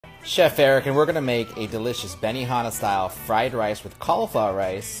Chef Eric, and we're going to make a delicious Benihana style fried rice with cauliflower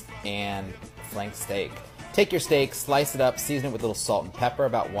rice and flank steak. Take your steak, slice it up, season it with a little salt and pepper,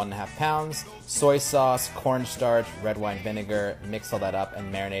 about 1.5 pounds, soy sauce, cornstarch, red wine vinegar, mix all that up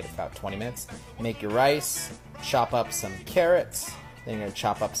and marinate for about 20 minutes. Make your rice, chop up some carrots, then you're going to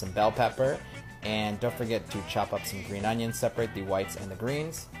chop up some bell pepper, and don't forget to chop up some green onions, separate the whites and the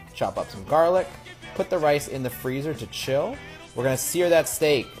greens, chop up some garlic, put the rice in the freezer to chill. We're going to sear that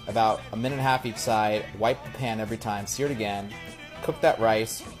steak about 1.5 minutes each side, wipe the pan every time, sear it again, cook that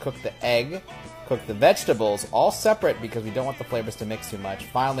rice, cook the egg, cook the vegetables, all separate because we don't want the flavors to mix too much.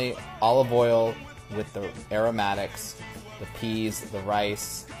 Finally, olive oil with the aromatics, the peas, the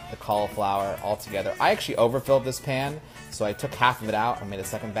rice, the cauliflower, all together. I actually overfilled this pan, so I took half of it out and made a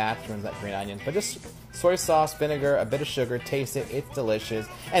second batch, ruins that green onion. But just soy sauce, vinegar, a bit of sugar, taste it, it's delicious,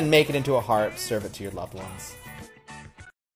 and make it into a heart, serve it to your loved ones.